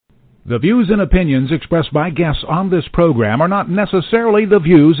The views and opinions expressed by guests on this program are not necessarily the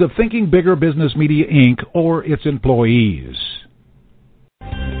views of Thinking Bigger Business Media, Inc. or its employees.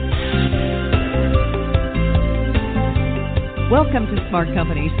 Welcome to Smart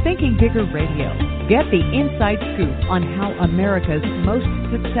Company's Thinking Bigger Radio. Get the inside scoop on how America's most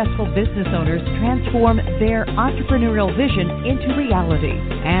successful business owners transform their entrepreneurial vision into reality.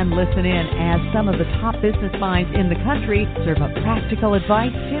 And listen in as some of the top business minds in the country serve up practical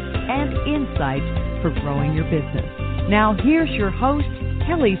advice, tips, and insights for growing your business. Now here's your host,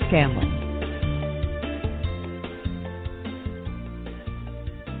 Kelly Scanlon.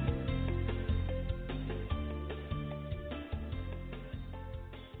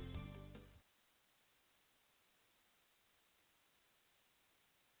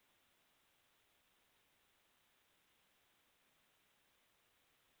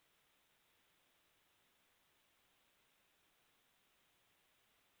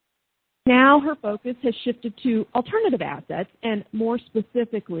 Now her focus has shifted to alternative assets and more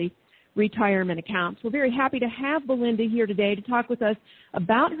specifically retirement accounts. We're very happy to have Belinda here today to talk with us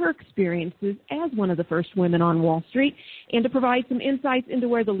about her experiences as one of the first women on Wall Street and to provide some insights into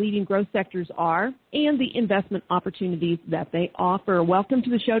where the leading growth sectors are and the investment opportunities that they offer. Welcome to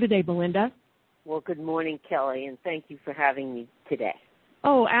the show today, Belinda. Well, good morning, Kelly, and thank you for having me today.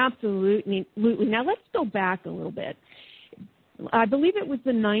 Oh, absolutely. Now let's go back a little bit. I believe it was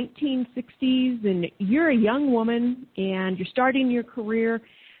the 1960s, and you're a young woman, and you're starting your career.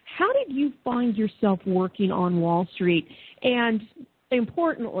 How did you find yourself working on Wall Street? And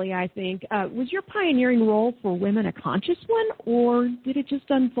importantly, I think, was your pioneering role for women a conscious one, or did it just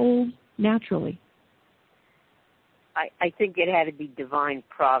unfold naturally? I think it had to be divine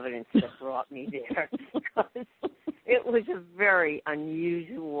providence that brought me there, because it was a very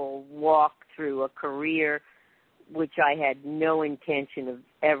unusual walk through a career which I had no intention of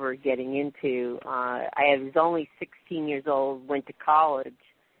ever getting into. I was only 16 years old, went to college,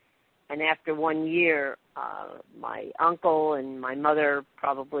 and after 1 year, my uncle and my mother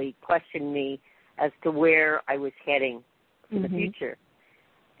probably questioned me as to where I was heading for the future.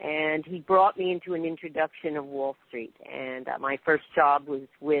 And he brought me into an introduction of Wall Street, and my first job was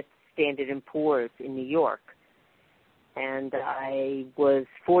with Standard & Poor's in New York. And I was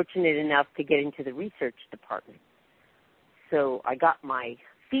fortunate enough to get into the research department. So I got my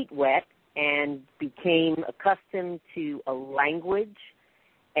feet wet and became accustomed to a language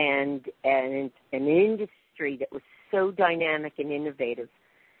and an industry that was so dynamic and innovative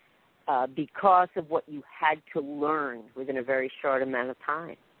because of what you had to learn within a very short amount of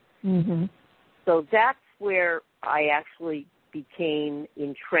time. So that's where I actually became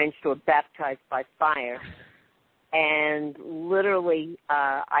entrenched or baptized by fire. And literally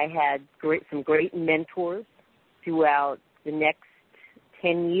I had some great mentors throughout the next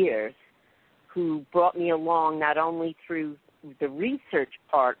 10 years who brought me along not only through the research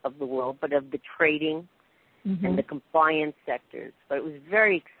part of the world, but of the trading and the compliance sectors. But it was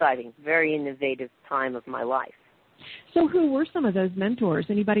very exciting, very innovative time of my life. So who were some of those mentors?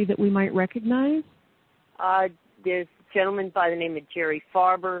 Anybody that we might recognize? There's a gentleman by the name of Jerry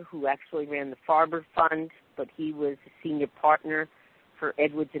Farber, who actually ran the Farber Fund, but he was a senior partner for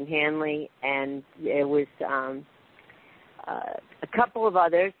Edwards and Hanley. And there was a couple of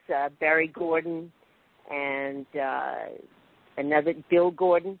others, Barry Gordon and another, Bill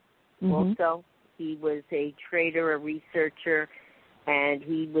Gordon also. He was a trader, a researcher, and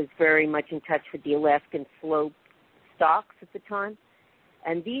he was very much in touch with the Alaskan Slope stocks at the time.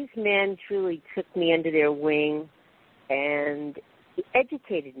 And these men truly took me under their wing and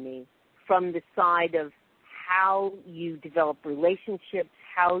educated me from the side of how you develop relationships,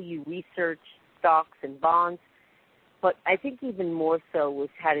 how you research stocks and bonds. But I think even more so was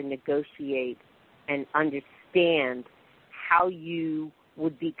how to negotiate and understand how you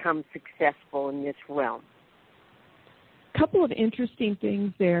would become successful in this realm. A couple of interesting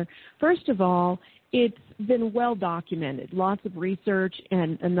things there. First of all, it's been well documented, lots of research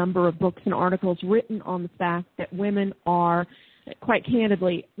and a number of books and articles written on the fact that women are, quite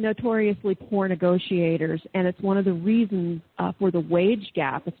candidly, notoriously poor negotiators, and it's one of the reasons for the wage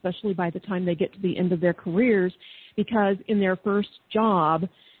gap, especially by the time they get to the end of their careers, because in their first job,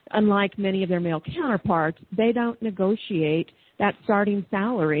 unlike many of their male counterparts, they don't negotiate that starting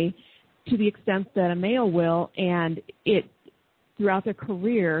salary to the extent that a male will, and throughout their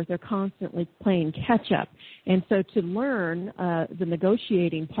career, they're constantly playing catch-up. And so to learn the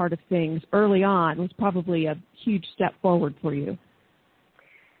negotiating part of things early on was probably a huge step forward for you.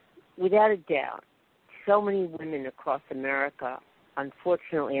 Without a doubt. So many women across America,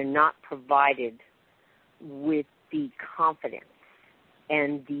 unfortunately, are not provided with the confidence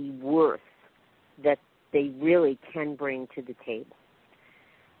and the worth that they really can bring to the table.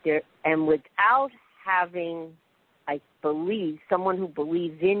 And without having, I believe, someone who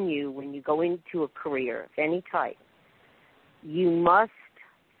believes in you when you go into a career of any type, you must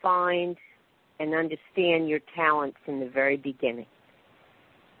find and understand your talents in the very beginning.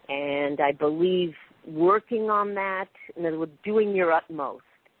 And I believe working on that, in other words, doing your utmost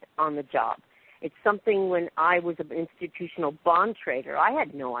on the job. It's something when I was an institutional bond trader, I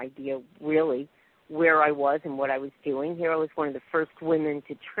had no idea really where I was and what I was doing. Here I was one of the first women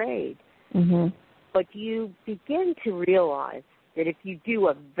to trade. Mm-hmm. But you begin to realize that if you do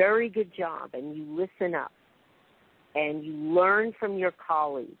a very good job and you listen up and you learn from your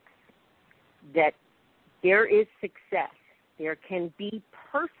colleagues, that there is success. There can be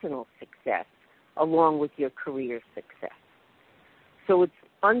personal success along with your career success. So it's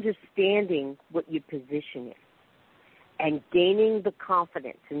understanding what your position is and gaining the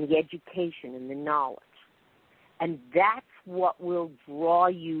confidence and the education and the knowledge. And that's what will draw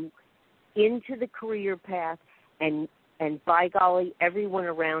you into the career path, and by golly, everyone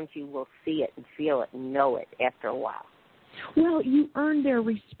around you will see it and feel it and know it after a while. Well, you earn their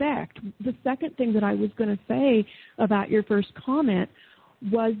respect. The second thing that I was going to say about your first comment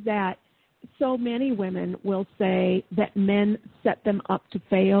was that so many women will say that men set them up to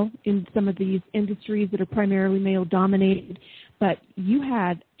fail in some of these industries that are primarily male-dominated, but you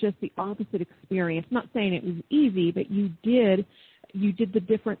had just the opposite experience. I'm not saying it was easy, but you did the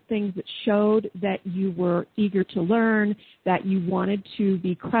different things that showed that you were eager to learn, that you wanted to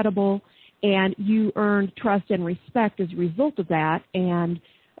be credible, and you earned trust and respect as a result of that, and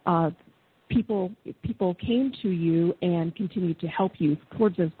people came to you and continued to help you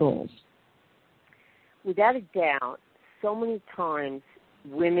towards those goals. Without a doubt, so many times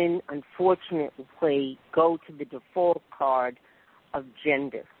women, unfortunately, go to the default card of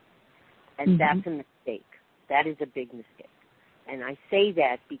gender, and that's a mistake. That is a big mistake. And I say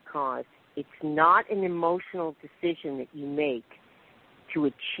that because it's not an emotional decision that you make to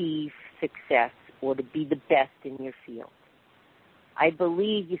achieve success or to be the best in your field. I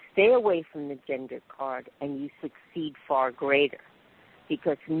believe you stay away from the gender card and you succeed far greater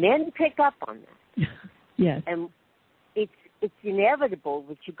because men pick up on that. Yes. And it's inevitable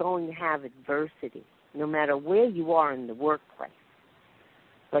that you're going to have adversity no matter where you are in the workplace.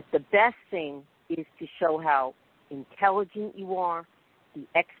 But the best thing is to show how intelligent you are, the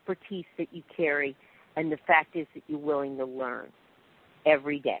expertise that you carry, and the fact is that you're willing to learn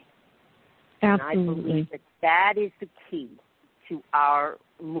every day. Absolutely. And I believe that is the key to our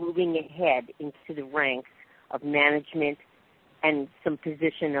moving ahead into the ranks of management and some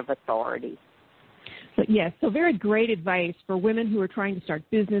position of authority. So, yes, so very great advice for women who are trying to start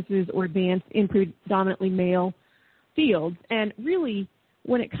businesses or advance in predominantly male fields. And really,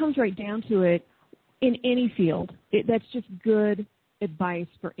 when it comes right down to it, in any field, that's just good advice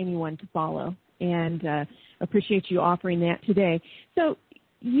for anyone to follow. And appreciate you offering that today. So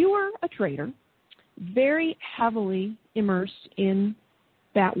you are a trader, very heavily immersed in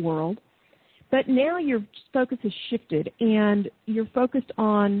that world, but now your focus has shifted and you're focused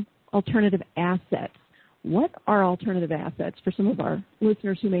on alternative assets. What are alternative assets for some of our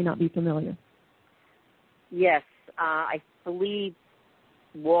listeners who may not be familiar? Yes, I believe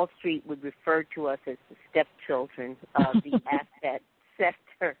Wall Street would refer to us as the stepchildren of the asset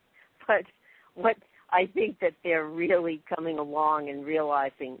sector. But what I think that they're really coming along and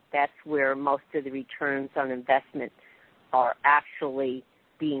realizing that's where most of the returns on investment are actually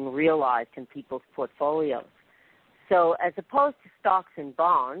being realized in people's portfolios. So as opposed to stocks and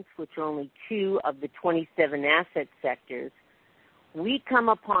bonds, which are only 2 of the 27 asset sectors, we come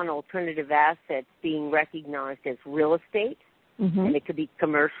upon alternative assets being recognized as real estate, and it could be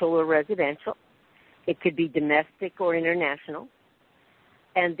commercial or residential. It could be domestic or international.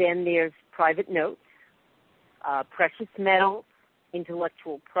 And then there's private notes, precious metals,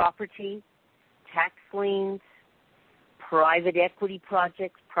 intellectual property, tax liens, private equity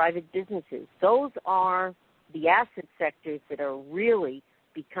projects, private businesses. Those are the asset sectors that are really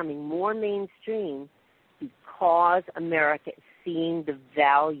becoming more mainstream because America is seeing the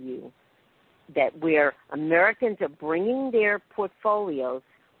value that where Americans are bringing their portfolios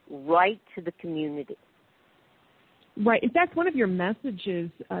right to the community. Right. In fact, one of your messages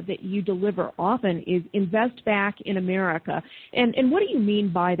that you deliver often is invest back in America. And what do you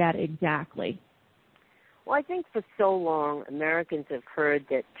mean by that exactly? Well, I think for so long, Americans have heard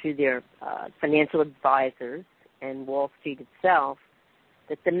that through their financial advisors and Wall Street itself,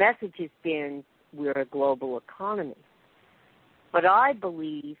 that the message has been we're a global economy. But I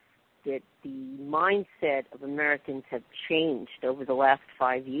believe that the mindset of Americans have changed over the last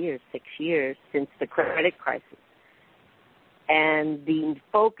 5 years, 6 years, since the credit crisis. And the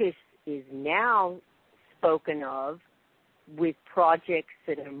focus is now spoken of with projects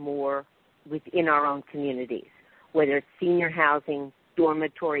that are more within our own communities, whether it's senior housing,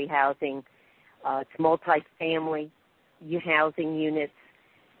 dormitory housing, it's multifamily housing units.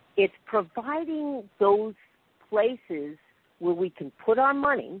 It's providing those places where we can put our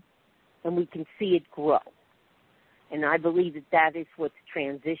money and we can see it grow. And I believe that that is what's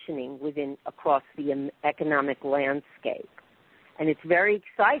transitioning across the economic landscape. And it's very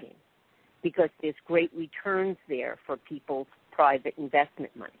exciting because there's great returns there for people's private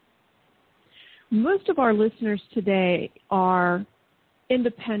investment money. Most of our listeners today are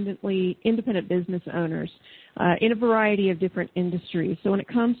independent business owners in a variety of different industries. So when it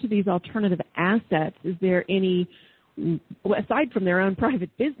comes to these alternative assets, is there any, aside from their own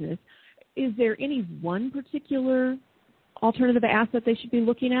private business, is there any one particular alternative asset they should be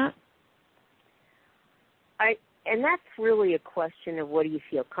looking at? And that's really a question of what do you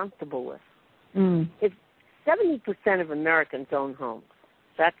feel comfortable with. If 70% of Americans own homes,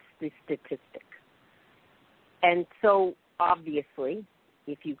 that's the statistic. And so, obviously,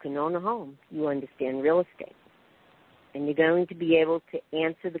 if you can own a home, you understand real estate. And you're going to be able to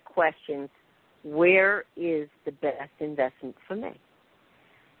answer the questions, where is the best investment for me?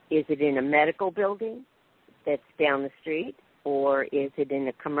 Is it in a medical building that's down the street? Or is it in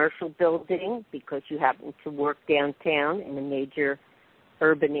a commercial building because you happen to work downtown in a major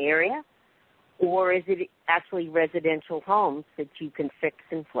urban area? Or is it actually residential homes that you can fix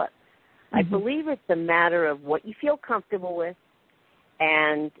and flip? Mm-hmm. I believe it's a matter of what you feel comfortable with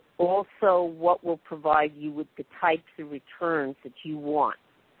and also what will provide you with the types of returns that you want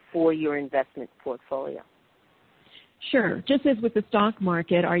for your investment portfolio. Sure. Just as with the stock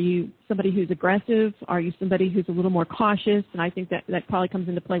market, are you somebody who's aggressive? Are you somebody who's a little more cautious? And I think that probably comes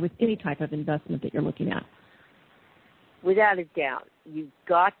into play with any type of investment that you're looking at. Without a doubt. You've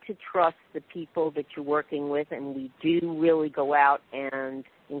got to trust the people that you're working with, and we do really go out and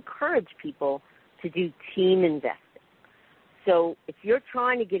encourage people to do team investing. So if you're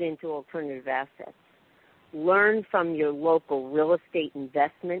trying to get into alternative assets, learn from your local real estate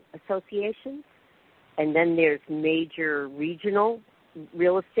investment associations. And then there's major regional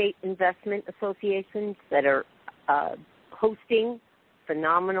real estate investment associations that are hosting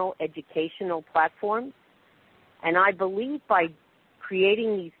phenomenal educational platforms. And I believe by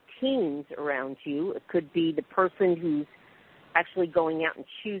creating these teams around you, it could be the person who's actually going out and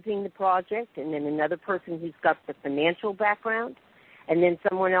choosing the project, and then another person who's got the financial background, and then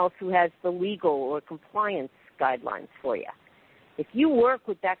someone else who has the legal or compliance guidelines for you. If you work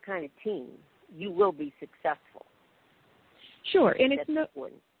with that kind of team, you will be successful. Sure, and it's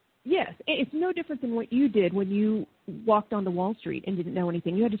no different than what you did when you walked onto Wall Street and didn't know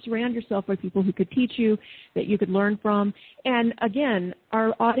anything. You had to surround yourself with people who could teach you, that you could learn from. And again,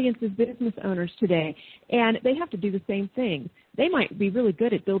 our audience is business owners today, and they have to do the same thing. They might be really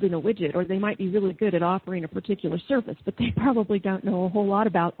good at building a widget, or they might be really good at offering a particular service, but they probably don't know a whole lot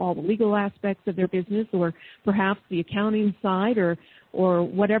about all the legal aspects of their business, or perhaps the accounting side, or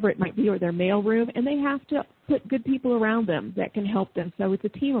whatever it might be, or their mailroom, and they have to put good people around them that can help them. So it's a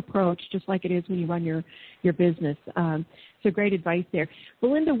team approach, just like it is when you run your business. So great advice there.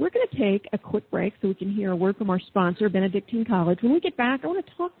 Belinda, we're going to take a quick break so we can hear a word from our sponsor, Benedictine College. When we get back, I want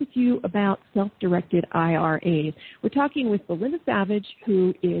to talk with you about self-directed IRAs. We're talking with Belinda Savage,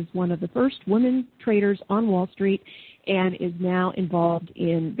 who is one of the first women traders on Wall Street and is now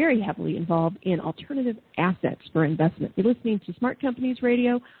very heavily involved in alternative assets for investment. You're listening to Smart Companies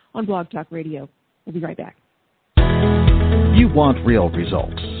Radio on Blog Talk Radio. We'll be right back. You want real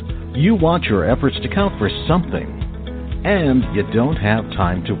results. You want your efforts to count for something. And you don't have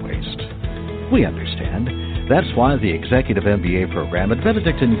time to waste. We understand. That's why the Executive MBA program at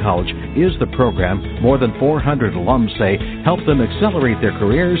Benedictine College is the program more than 400 alums say help them accelerate their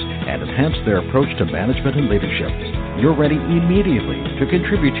careers and enhance their approach to management and leadership. You're ready immediately to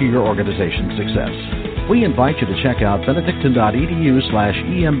contribute to your organization's success. We invite you to check out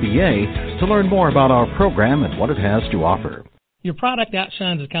benedictine.edu/EMBA to learn more about our program and what it has to offer. Your product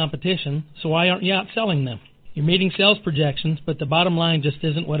outshines the competition, so why aren't you outselling them? You're meeting sales projections, but the bottom line just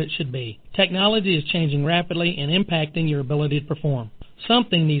isn't what it should be. Technology is changing rapidly and impacting your ability to perform.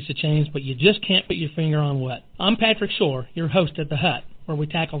 Something needs to change, but you just can't put your finger on what. I'm Patrick Shore, your host at The Hut, where we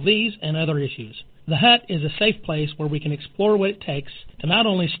tackle these and other issues. The Hut is a safe place where we can explore what it takes to not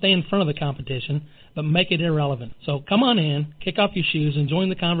only stay in front of the competition, but make it irrelevant. So come on in, kick off your shoes, and join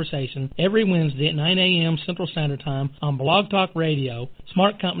the conversation every Wednesday at 9 a.m. Central Standard Time on Blog Talk Radio,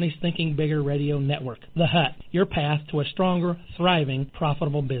 Smart Company's Thinking Bigger Radio Network. The Hut, your path to a stronger, thriving,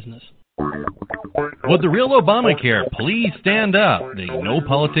 profitable business. Would the real Obamacare please stand up? The No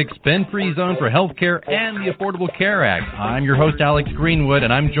Politics Spend-Free Zone for Healthcare and the Affordable Care Act. I'm your host, Alex Greenwood,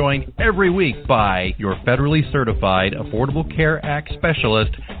 and I'm joined every week by your federally certified Affordable Care Act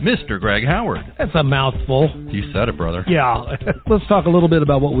specialist, Mr. Greg Howard. That's a mouthful. You said it, brother. Yeah. Let's talk a little bit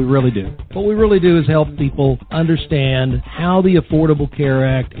about what we really do. What we really do is help people understand how the Affordable Care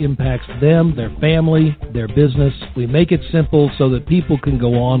Act impacts them, their family, their business. We make it simple so that people can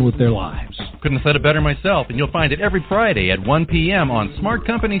go on with their lives. Couldn't have said it better myself, and you'll find it every Friday at 1 p.m. on Smart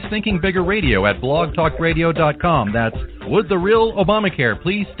Company's Thinking Bigger Radio at blogtalkradio.com. That's Would the Real Obamacare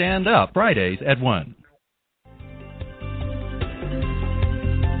Please Stand Up, Fridays at 1.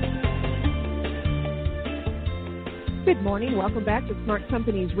 Good morning. Welcome back to Smart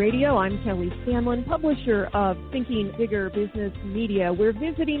Companies Radio. I'm Kelly Scanlon, publisher of Thinking Bigger Business Media. We're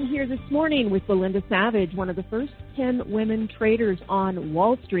visiting here this morning with Belinda Savage, one of the first 10 women traders on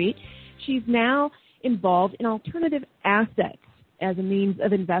Wall Street. She's now involved in alternative assets as a means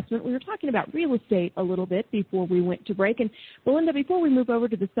of investment. We were talking about real estate a little bit before we went to break. And Belinda, before we move over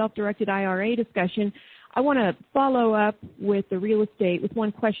to the self-directed IRA discussion, I want to follow up with the real estate with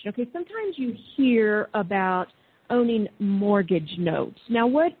one question. Okay, sometimes you hear about owning mortgage notes. Now,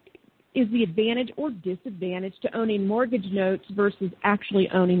 what is the advantage or disadvantage to owning mortgage notes versus actually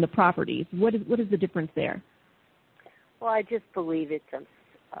owning the properties? What is the difference there? Well, I just believe it's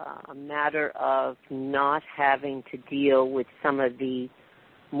a matter of not having to deal with some of the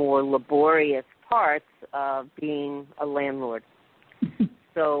more laborious parts of being a landlord.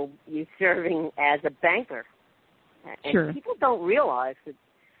 So you're serving as a banker. And sure. People don't realize that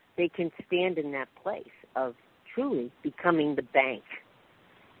they can stand in that place of truly becoming the bank.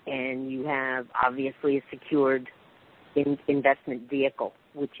 And you have obviously a secured investment vehicle,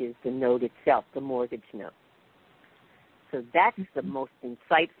 which is the note itself, the mortgage note. So that's the most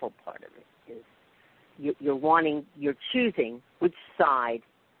insightful part of it, is you're choosing which side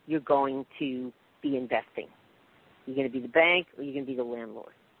you're going to be investing. You're going to be the bank or you're going to be the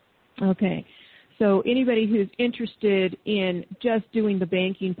landlord. Okay. So anybody who's interested in just doing the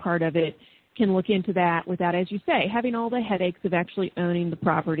banking part of it can look into that without, as you say, having all the headaches of actually owning the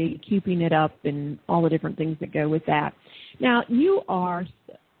property, keeping it up, and all the different things that go with that. Now, you are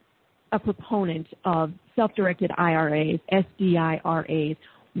a proponent of self-directed IRAs, SDIRAs.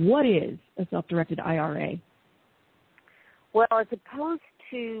 What is a self-directed IRA? Well, as opposed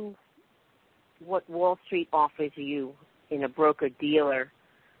to what Wall Street offers you in a broker-dealer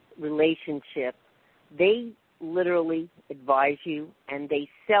relationship, they literally advise you and they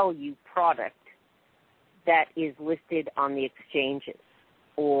sell you product that is listed on the exchanges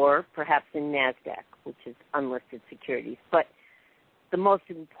or perhaps in NASDAQ, which is unlisted securities. But the most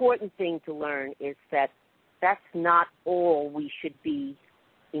important thing to learn is that that's not all we should be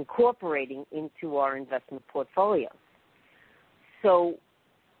incorporating into our investment portfolios. So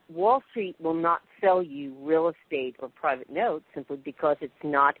Wall Street will not sell you real estate or private notes simply because it's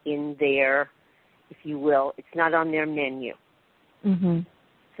not in their, if you will, it's not on their menu. Mm-hmm.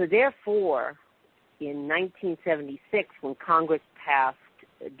 So therefore, in 1976, when Congress passed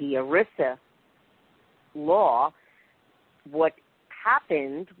the ERISA law, what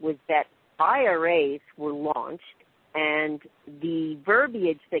happened was that IRAs were launched, and the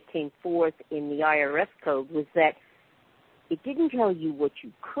verbiage that came forth in the IRS code was that it didn't tell you what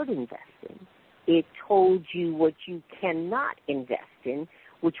you could invest in. It told you what you cannot invest in,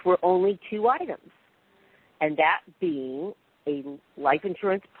 which were only two items, and that being a life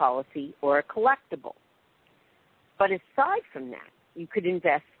insurance policy or a collectible. But aside from that, you could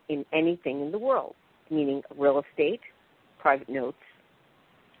invest in anything in the world, meaning real estate, private notes,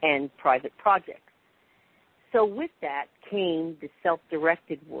 and private projects. So with that came the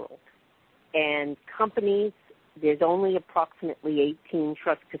self-directed world. And companies, there's only approximately 18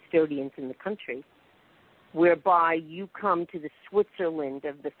 trust custodians in the country, whereby you come to the Switzerland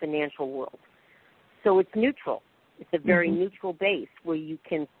of the financial world. So it's neutral. It's a very neutral base where you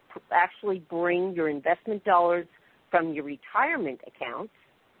can actually bring your investment dollars from your retirement accounts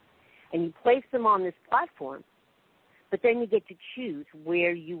and you place them on this platform, but then you get to choose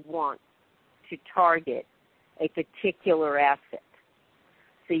where you want to target a particular asset.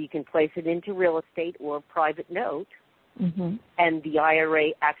 So you can place it into real estate or a private note, and the IRA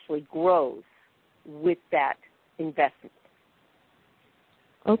actually grows with that investment.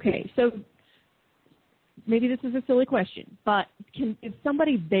 Okay, so maybe this is a silly question, but is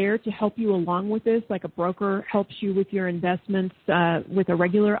somebody there to help you along with this, like a broker helps you with your investments with a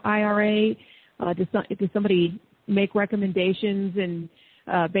regular IRA? Does somebody make recommendations and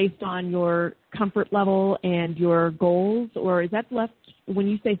based on your comfort level and your goals, or is that left, when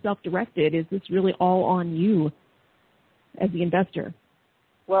you say self-directed, is this really all on you as the investor?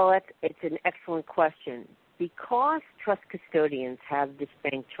 Well, it's an excellent question. Because trust custodians have this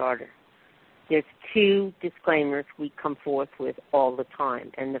bank charter, there's two disclaimers we come forth with all the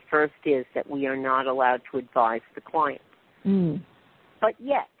time. And the first is that we are not allowed to advise the client. But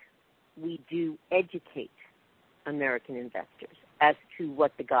yet, we do educate American investors as to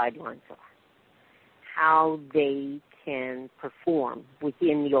what the guidelines are, how they can perform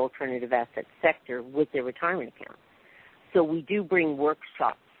within the alternative asset sector with their retirement accounts. So we do bring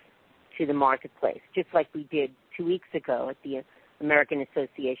workshops to the marketplace, just like we did 2 weeks ago at the American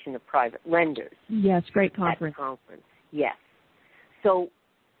Association of Private Lenders. Yes, great conference. Yes. So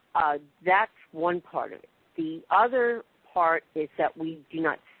that's one part of it. The other part is that we do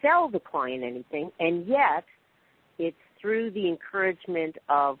not sell the client anything, and yet it's through the encouragement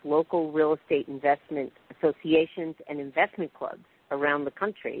of local real estate investment associations and investment clubs around the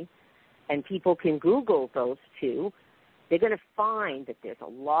country, and people can Google those two. They're going to find that there's a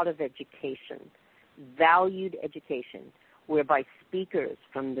lot of education, valued education, whereby speakers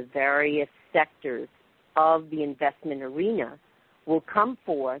from the various sectors of the investment arena will come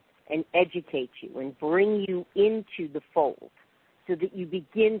forth and educate you and bring you into the fold so that you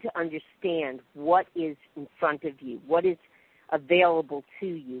begin to understand what is in front of you, what is available to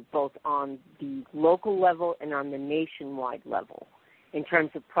you, both on the local level and on the nationwide level, in terms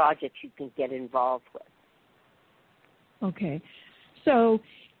of projects you can get involved with. Okay. So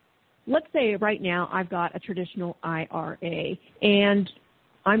let's say right now I've got a traditional IRA, and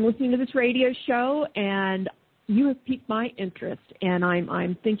I'm listening to this radio show, and you have piqued my interest, and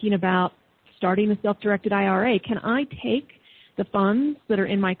I'm thinking about starting a self-directed IRA. Can I take the funds that are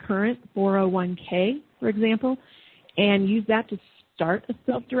in my current 401k, for example, and use that to start a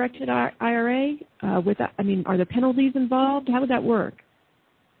self-directed IRA? Are there penalties involved? How would that work?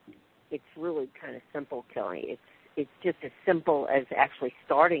 It's really kind of simple, Kelly. It's just as simple as actually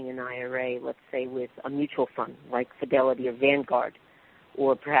starting an IRA, let's say, with a mutual fund like Fidelity or Vanguard,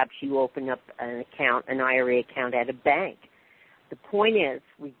 or perhaps you open up an IRA account at a bank. The point is,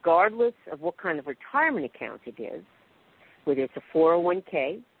 regardless of what kind of retirement account it is, whether it's a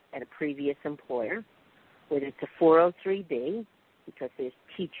 401k at a previous employer, whether it's a 403b, because there's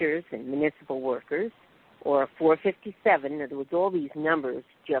teachers and municipal workers, or a 457, in other words, all these numbers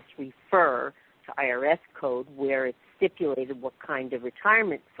just refer to IRS code where it's stipulated what kind of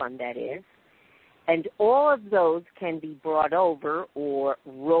retirement fund that is. And all of those can be brought over or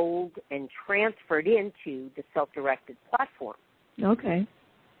rolled and transferred into the self-directed platform. Okay.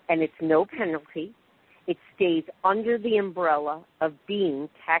 And it's no penalty. It stays under the umbrella of being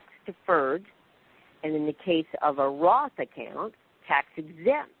tax-deferred, and in the case of a Roth account,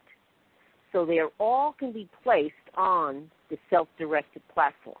 tax-exempt. So they all can be placed on the self-directed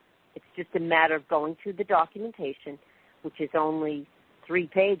platform. It's just a matter of going through the documentation, which is only 3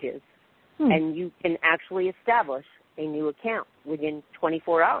 pages, and you can actually establish a new account within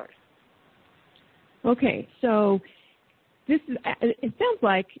 24 hours. Okay, so it sounds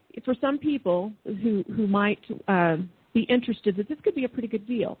like for some people who might be interested that this could be a pretty good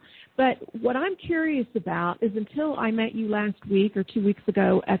deal. But what I'm curious about is, until I met you last week or 2 weeks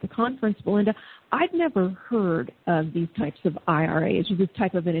ago at the conference, Belinda, I'd never heard of these types of IRAs or this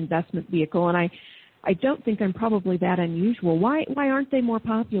type of an investment vehicle, and I don't think I'm probably that unusual. Why aren't they more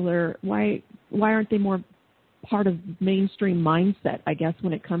popular? Why aren't they more part of mainstream mindset, I guess,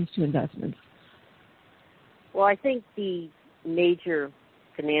 when it comes to investments? Well, I think the major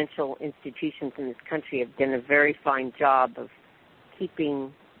financial institutions in this country have done a very fine job of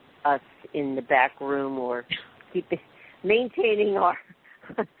keeping us in the back room, or maintaining our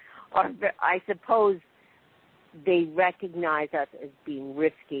I suppose they recognize us as being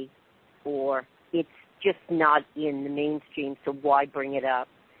risky, or it's just not in the mainstream, so why bring it up?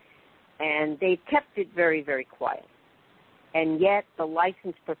 And they've kept it very, very quiet. And yet the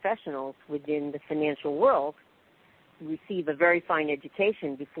licensed professionals within the financial world receive a very fine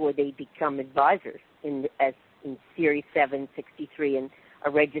education before they become advisors in Series 763 and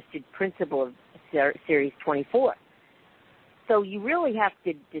a registered principal of Series 24. So you really have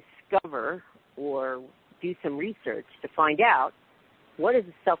to discover or do some research to find out what is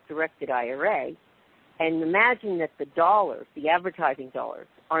a self-directed IRA, and imagine that the dollars, the advertising dollars,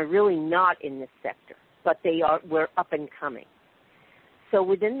 are really not in this sector, but we're up and coming. So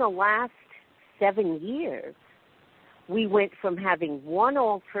within the last 7 years, we went from having one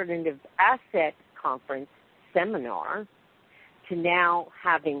alternative asset conference seminar to now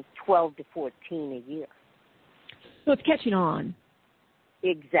having 12 to 14 a year. So it's catching on.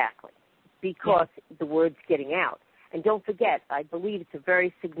 Exactly, because the word's getting out. And don't forget, I believe it's a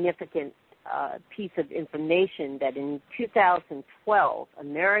very significant piece of information that in 2012,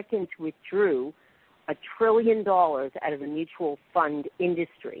 Americans withdrew $1 trillion out of the mutual fund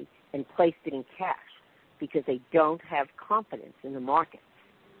industry and placed it in cash because they don't have confidence in the markets.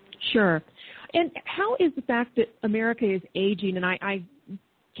 Sure. And how is the fact that America is aging, and I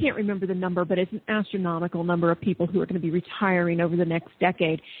can't remember the number, but it's an astronomical number of people who are going to be retiring over the next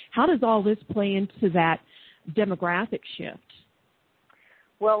decade. How does all this play into that demographic shift?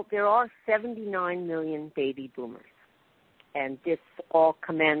 Well, there are 79 million baby boomers, and this all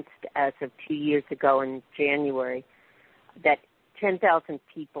commenced as of 2 years ago in January, that 10,000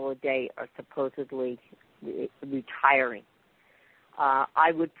 people a day are supposedly retiring.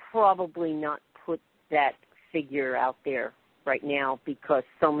 I would probably not put that figure out there right now because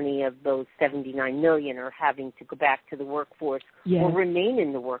so many of those 79 million are having to go back to the workforce or remain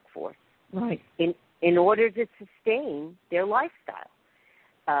in the workforce in order to sustain their lifestyle.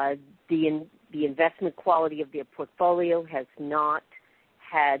 The investment quality of their portfolio has not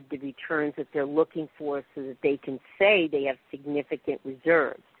had the returns that they're looking for so that they can say they have significant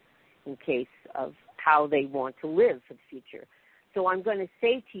reserves in case of how they want to live for the future. So I'm going to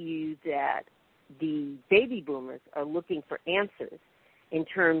say to you that the baby boomers are looking for answers in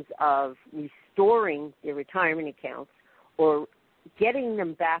terms of restoring their retirement accounts or getting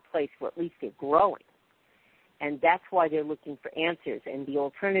them back place where at least they're growing. And that's why they're looking for answers. And the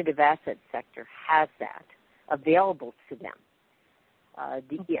alternative asset sector has that available to them.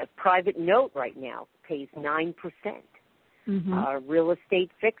 The private note right now pays 9%. Real estate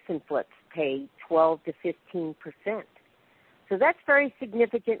fix and flips pay 12 to 15%. So that's very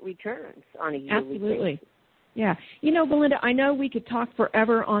significant returns on a yearly basis. Yeah. You know, Belinda, I know we could talk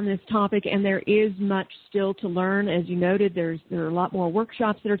forever on this topic, and there is much still to learn. As you noted, there are a lot more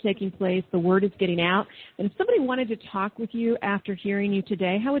workshops that are taking place. The word is getting out. And if somebody wanted to talk with you after hearing you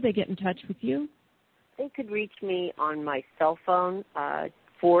today, how would they get in touch with you? They could reach me on my cell phone,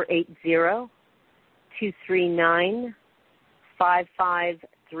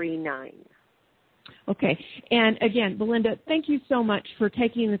 480-239-5539. Okay. And again, Belinda, thank you so much for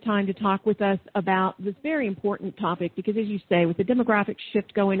taking the time to talk with us about this very important topic because, as you say, with the demographic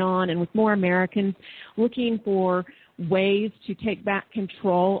shift going on and with more Americans looking for ways to take back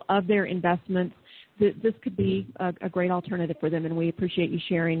control of their investments, this could be a great alternative for them, and we appreciate you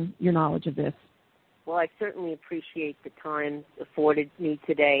sharing your knowledge of this. Well, I certainly appreciate the time afforded me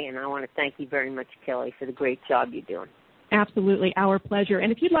today, and I want to thank you very much, Kelly, for the great job you're doing. Absolutely, our pleasure.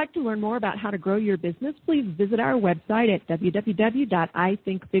 And if you'd like to learn more about how to grow your business, please visit our website at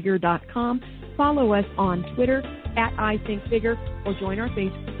www.ithinkbigger.com. Follow us on Twitter at ithinkbigger or join our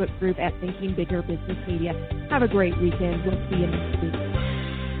Facebook group at Thinking Bigger Business Media. Have a great weekend. We'll see you next week.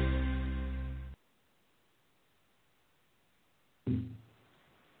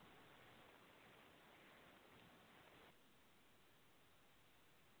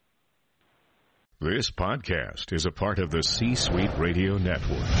 This podcast is a part of the C-Suite Radio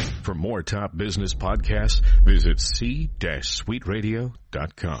Network. For more top business podcasts, visit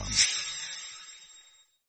c-suiteradio.com.